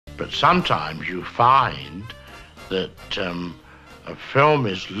But sometimes you find that a film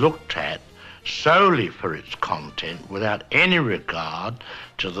is looked at solely for its content without any regard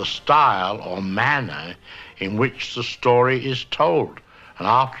to the style or manner in which the story is told. And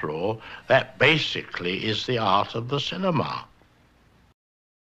after all, that basically is the art of the cinema.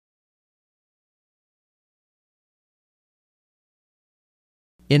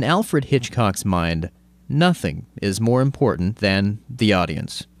 In Alfred Hitchcock's mind, nothing is more important than the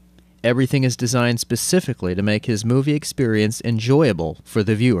audience. Everything is designed specifically to make his movie experience enjoyable for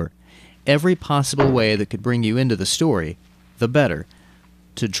the viewer. Every possible way that could bring you into the story, the better,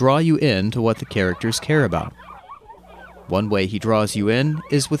 to draw you in to what the characters care about. One way he draws you in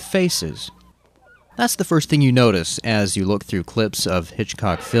is with faces. That's the first thing you notice as you look through clips of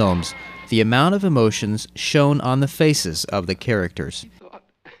Hitchcock films, the amount of emotions shown on the faces of the characters.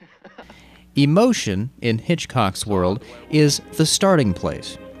 Emotion, in Hitchcock's world, is the starting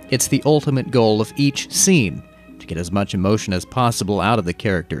place. It's the ultimate goal of each scene, to get as much emotion as possible out of the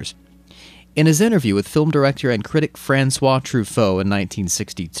characters. In his interview with film director and critic François Truffaut in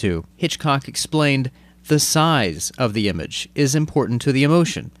 1962, Hitchcock explained, "The size of the image is important to the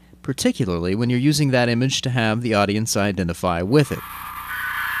emotion, particularly when you're using that image to have the audience identify with it."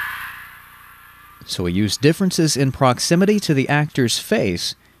 So he used differences in proximity to the actor's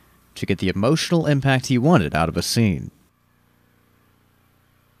face to get the emotional impact he wanted out of a scene.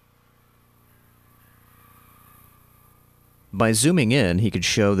 By zooming in, he could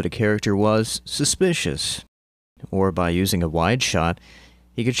show that a character was suspicious. Or by using a wide shot,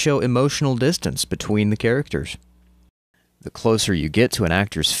 he could show emotional distance between the characters. The closer you get to an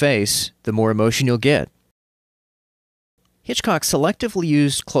actor's face, the more emotion you'll get. Hitchcock selectively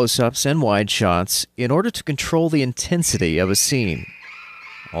used close-ups and wide shots in order to control the intensity of a scene,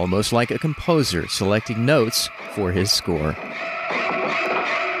 almost like a composer selecting notes for his score.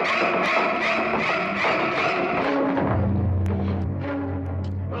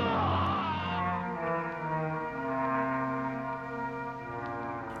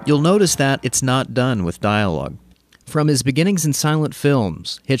 You'll notice that it's not done with dialogue. From his beginnings in silent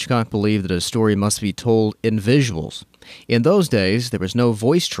films, Hitchcock believed that a story must be told in visuals. In those days, there was no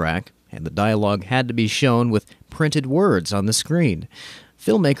voice track, and the dialogue had to be shown with printed words on the screen.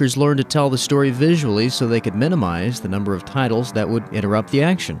 Filmmakers learned to tell the story visually so they could minimize the number of titles that would interrupt the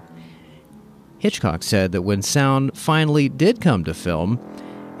action. Hitchcock said that when sound finally did come to film,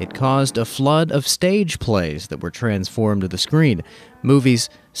 it caused a flood of stage plays that were transformed to the screen. Movies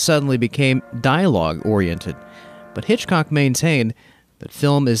suddenly became dialogue-oriented. But Hitchcock maintained that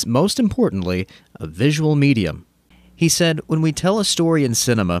film is most importantly a visual medium. He said, "When we tell a story in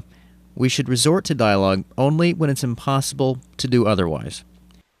cinema, we should resort to dialogue only when it's impossible to do otherwise."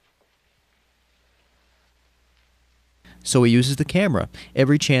 So he uses the camera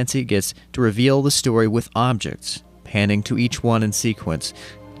every chance he gets to reveal the story with objects, panning to each one in sequence.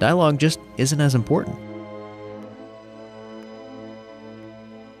 Dialogue just isn't as important.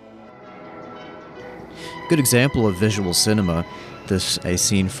 Good example of visual cinema, this a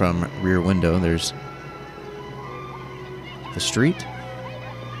scene from Rear Window. There's the street.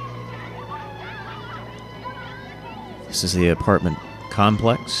 This is the apartment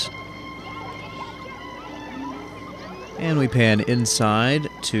complex. And we pan inside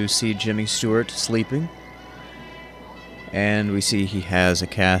to see Jimmy Stewart sleeping. And we see he has a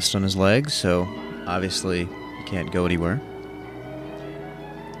cast on his legs, so obviously he can't go anywhere.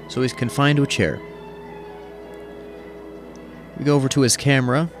 So he's confined to a chair. We go over to his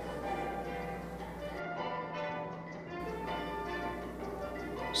camera.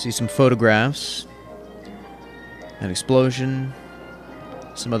 See some photographs. An explosion.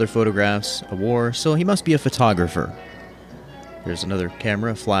 Some other photographs. A war. So he must be a photographer. There's another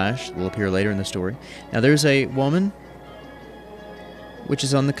camera, flash, that will appear later in the story. Now there's a woman, which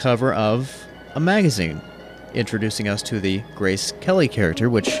is on the cover of a magazine, introducing us to the Grace Kelly character,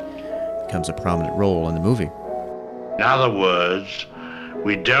 which becomes a prominent role in the movie. In other words,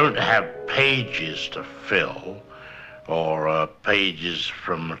 we don't have pages to fill or pages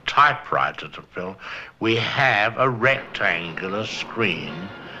from a typewriter to fill. We have a rectangular screen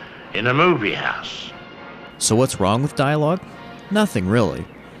in a movie house. So what's wrong with dialogue? Nothing, really.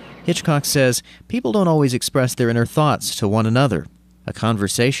 Hitchcock says people don't always express their inner thoughts to one another. A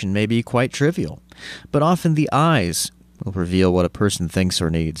conversation may be quite trivial, but often the eyes will reveal what a person thinks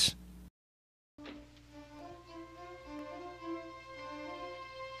or needs.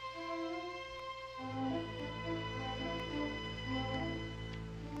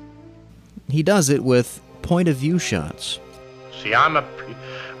 He does it with point-of-view shots. See, I'm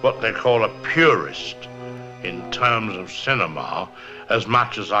what they call a purist in terms of cinema, as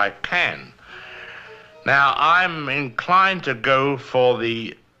much as I can. Now, I'm inclined to go for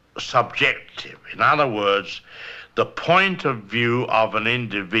the subjective. In other words, the point of view of an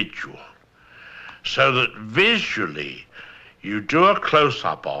individual, so that visually you do a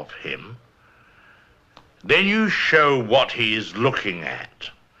close-up of him, then you show what he is looking at.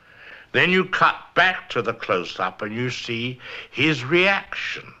 Then you cut back to the close-up and you see his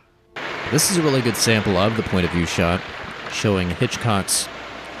reaction. This is a really good sample of the point of view shot, showing Hitchcock's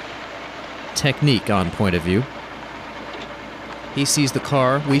technique on point of view. He sees the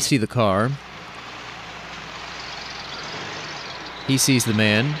car, we see the car. He sees the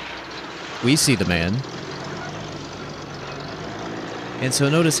man, we see the man. And so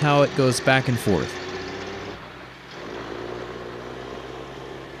notice how it goes back and forth.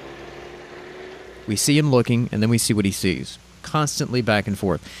 We see him looking, and then we see what he sees. Constantly back and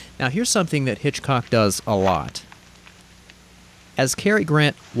forth. Now, here's something that Hitchcock does a lot. As Cary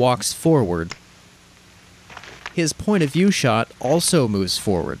Grant walks forward, his point of view shot also moves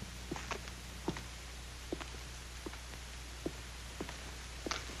forward.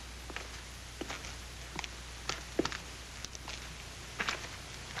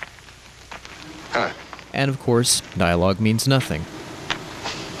 Huh. And of course, dialogue means nothing.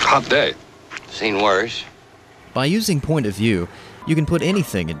 Hot day. Seen worse. By using point of view, you can put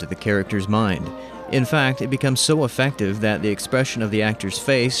anything into the character's mind. In fact, it becomes so effective that the expression of the actor's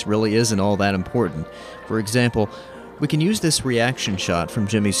face really isn't all that important. For example, we can use this reaction shot from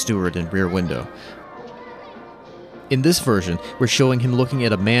Jimmy Stewart in Rear Window. In this version, we're showing him looking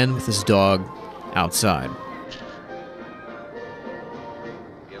at a man with his dog outside.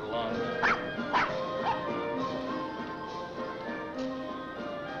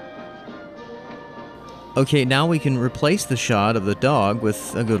 Okay, now we can replace the shot of the dog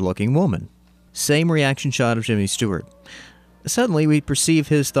with a good-looking woman. Same reaction shot of Jimmy Stewart. Suddenly, we perceive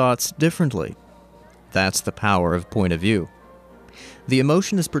his thoughts differently. That's the power of point of view. The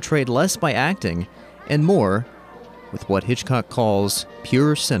emotion is portrayed less by acting and more with what Hitchcock calls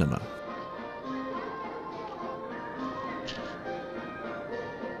pure cinema.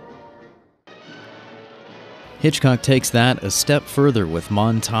 Hitchcock takes that a step further with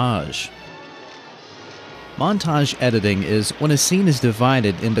montage. Montage editing is when a scene is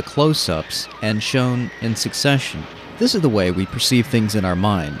divided into close-ups and shown in succession. This is the way we perceive things in our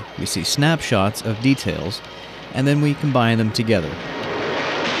mind. We see snapshots of details, and then we combine them together.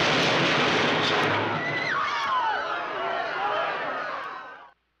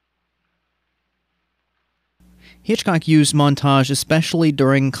 Hitchcock used montage especially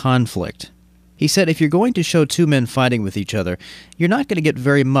during conflict. He said if you're going to show two men fighting with each other, you're not going to get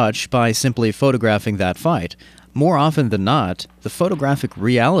very much by simply photographing that fight. More often than not, the photographic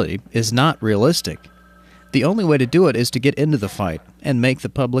reality is not realistic. The only way to do it is to get into the fight and make the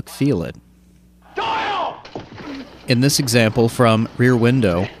public feel it. Doyle! In this example from Rear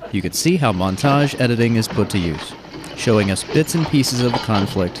Window, you can see how montage editing is put to use, showing us bits and pieces of the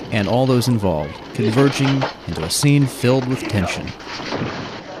conflict and all those involved, converging into a scene filled with tension.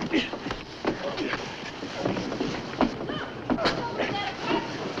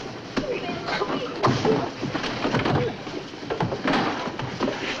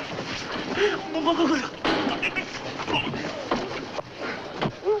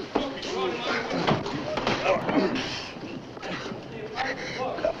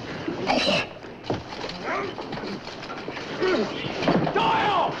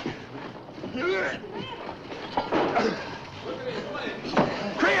 Doyle!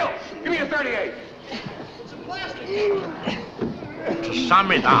 Creel, give me a 38. To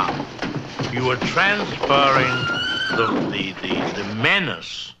sum it up, you are transferring the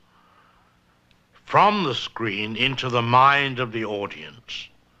menace from the screen into the mind of the audience.